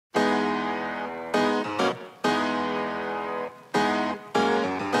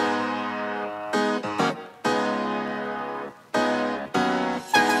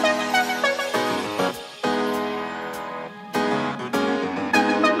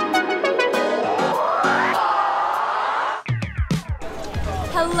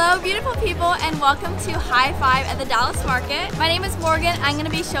Hello beautiful people and welcome to Hyfve at the Dallas Market. My name is Morgan. I'm going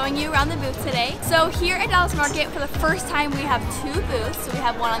to be showing you around the booth today. So here at Dallas Market for the first time we have two booths. So we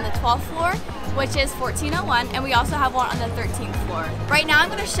have one on the 12th floor, which is 1401, and we also have one on the 13th floor. Right now I'm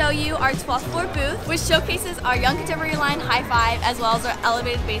going to show you our 12th floor booth, which showcases our young contemporary line Hyfve as well as our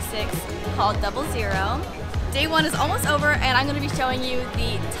elevated basics called 00. Day one is almost over and I'm going to be showing you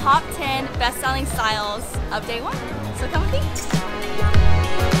the top 10 best-selling styles of day one. So come with me.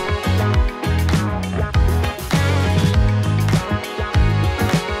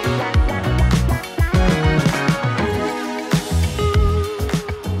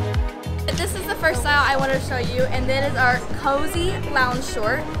 This is the first style I wanted to show you, and that is our cozy lounge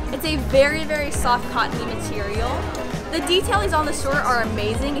short. It's a very, very soft cottony material. The detailings on the short are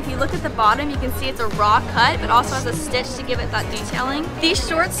amazing. If you look at the bottom, you can see it's a raw cut, but also has a stitch to give it that detailing. These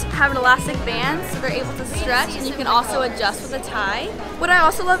shorts have an elastic band, so they're able to stretch, and you can also adjust with a tie. What I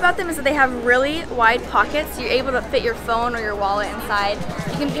also love about them is that they have really wide pockets, so you're able to fit your phone or your wallet inside.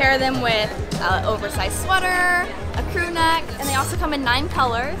 You can pair them with an oversized sweater, a crew neck, and they also come in 9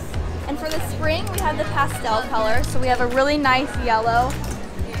 colors. And for the spring, we have the pastel color, so we have a really nice yellow,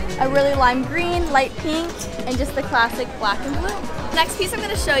 a really lime green, light pink, and just the classic black and blue. Next piece I'm going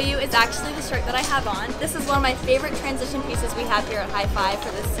to show you is actually the shirt that I have on. This is one of my favorite transition pieces we have here at Hyfve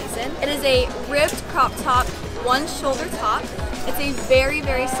for this season. It is a ribbed crop top, one shoulder top. It's a very,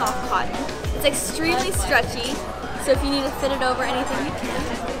 very soft cotton. It's extremely stretchy, so if you need to fit it over anything, you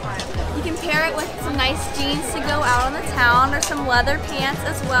can. You can pair it with some nice jeans to go out on the town, or some leather pants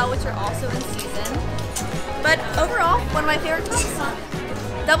as well, which are also in season. But overall, one of my favorite tops.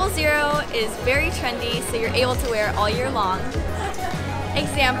 00 is very trendy, so you're able to wear it all year long.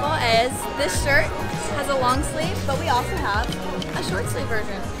 Example is this shirt has a long sleeve, but we also have a short sleeve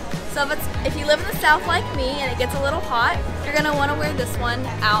version. So if you live in the South like me and it gets a little hot, you're going to want to wear this one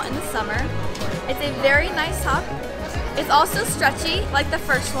out in the summer. It's a very nice top. It's also stretchy like the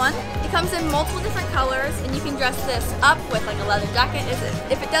first one. It comes in multiple different colors, and you can dress this up with like a leather jacket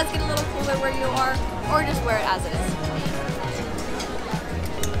if it does get a little cooler where you are, or just wear it as it is.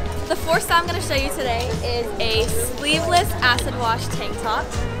 The fourth style I'm going to show you today is a sleeveless acid wash tank top.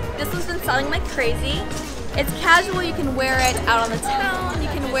 This one's been selling like crazy. It's casual, you can wear it out on the town, you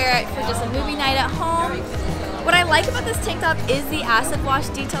can wear it for just a movie night at home. What I like about this tank top is the acid wash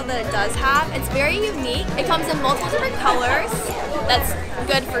detail that it does have. It's very unique. It comes in multiple different colors. That's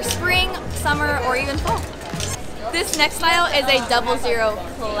good for spring, summer, or even fall. This next style is a 00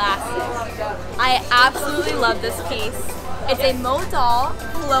 classic. I absolutely love this piece. It's a modal,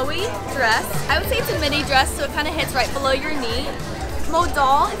 flowy dress. I would say it's a midi dress, so it kind of hits right below your knee.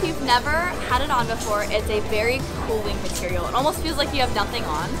 Modal, if you've never had it on before, it's a very cooling material. It almost feels like you have nothing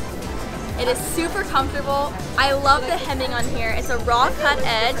on. It is super comfortable. I love the hemming on here. It's a raw cut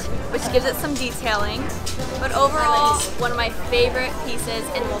edge, which gives it some detailing. But overall, one of my favorite pieces,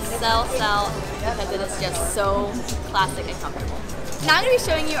 and will sell because it is just so classic and comfortable. Now I'm going to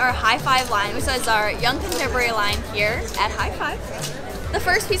be showing you our Hyfve line, which is our young contemporary line here at Hyfve. The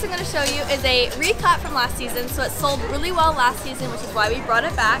first piece I'm going to show you is a recut from last season, so it sold really well last season, which is why we brought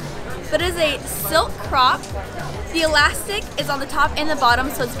it back. But it is a silk crop. The elastic is on the top and the bottom,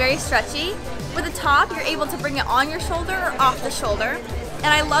 so it's very stretchy. With the top, you're able to bring it on your shoulder or off the shoulder. And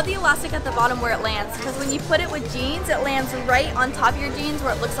I love the elastic at the bottom where it lands, because when you put it with jeans, it lands right on top of your jeans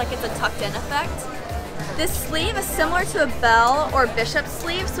where it looks like it's a tucked-in effect. This sleeve is similar to a bell or bishop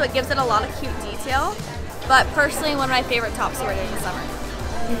sleeve, so it gives it a lot of cute detail. But personally, one of my favorite tops to wear during the summer.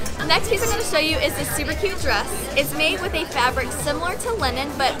 The next piece I'm going to show you is this super cute dress. It's made with a fabric similar to linen,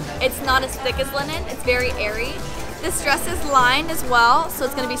 but it's not as thick as linen. It's very airy. This dress is lined as well, so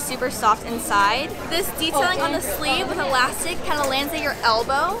it's going to be super soft inside. This detailing on the sleeve with elastic kind of lands at your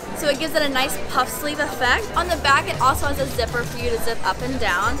elbow, so it gives it a nice puff sleeve effect. On the back, it also has a zipper for you to zip up and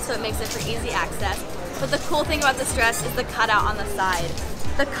down, so it makes it for easy access. But the cool thing about this dress is the cutout on the side.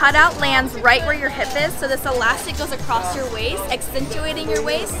 The cutout lands right where your hip is, so this elastic goes across your waist, accentuating your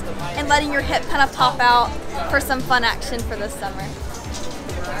waist and letting your hip kind of pop out for some fun action for this summer.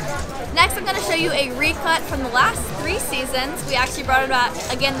 Next, I'm going to show you a recut from the last 3 seasons. We actually brought it back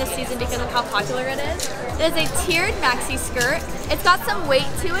again this season because of how popular it is. It is a tiered maxi skirt. It's got some weight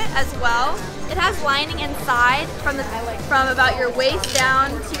to it as well. It has lining inside from about your waist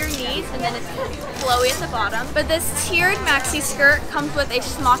down to your knees, and then it's flowy at the bottom. But this tiered maxi skirt comes with a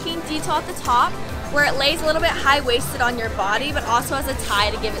smocking detail at the top, where it lays a little bit high-waisted on your body, but also has a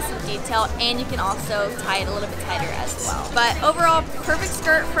tie to give it some detail, and you can also tie it a little bit tighter as well. But overall, perfect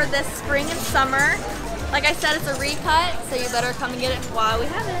skirt for this spring and summer. Like I said, it's a recut, so you better come and get it while we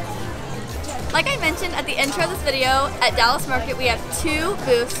have it. Like I mentioned at the intro of this video, at Dallas Market we have 2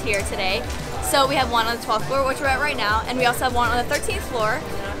 booths here today. So we have one on the 12th floor, which we're at right now, and we also have one on the 13th floor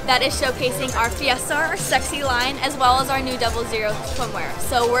that is showcasing our Fiestar, our sexy line, as well as our new 00 swimwear.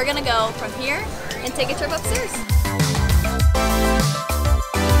 So we're gonna go from here and take a trip upstairs.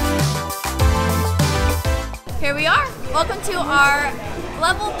 Here we are. Welcome to our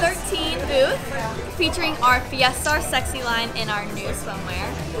level 13 booth featuring our Fiestar sexy line in our new swimwear.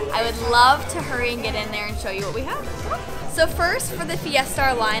 I would love to hurry and get in there and show you what we have. So first, for the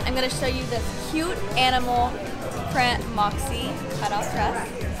Fiestar line, I'm going to show you this cute animal print Moxie cutout dress.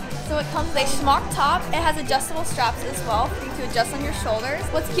 So it comes with a schmuck top. It has adjustable straps as well for you to adjust on your shoulders.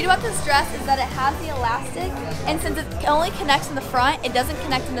 What's cute about this dress is that it has the elastic, and since it only connects in the front, it doesn't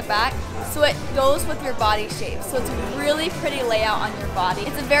connect in the back, so it goes with your body shape. So it's a really pretty layout on your body.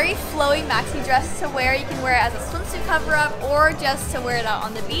 It's a very flowy maxi dress to wear. You can wear it as a swimsuit cover up or just to wear it out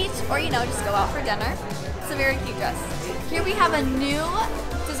on the beach, or just go out for dinner. It's a very cute dress. Here we have a new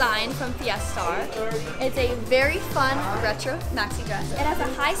design from Fiestar. It's a very fun retro maxi dress. It has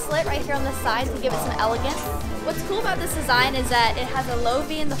a high slit right here on the side to give it some elegance. What's cool about this design is that it has a low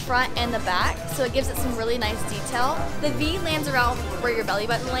V in the front and the back, so it gives it some really nice detail. The V lands around where your belly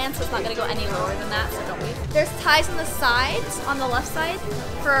button lands, so it's not going to go any lower than that, so don't be. There's ties on the sides, on the left side,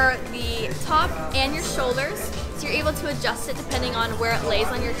 for the top and your shoulders, so you're able to adjust it depending on where it lays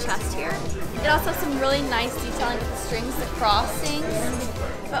on your chest here. It also has some really nice detailing with the strings, the crossings.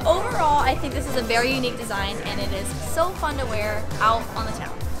 But overall, I think this is a very unique design, and it is so fun to wear out on the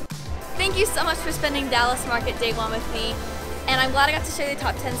town. Thank you so much for spending Dallas Market Day 1 with me, and I'm glad I got to show you the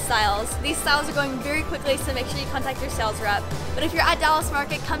top 10 styles. These styles are going very quickly, so make sure you contact your sales rep. But if you're at Dallas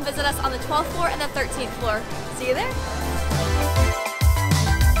Market, come visit us on the 12th floor and the 13th floor. See you there.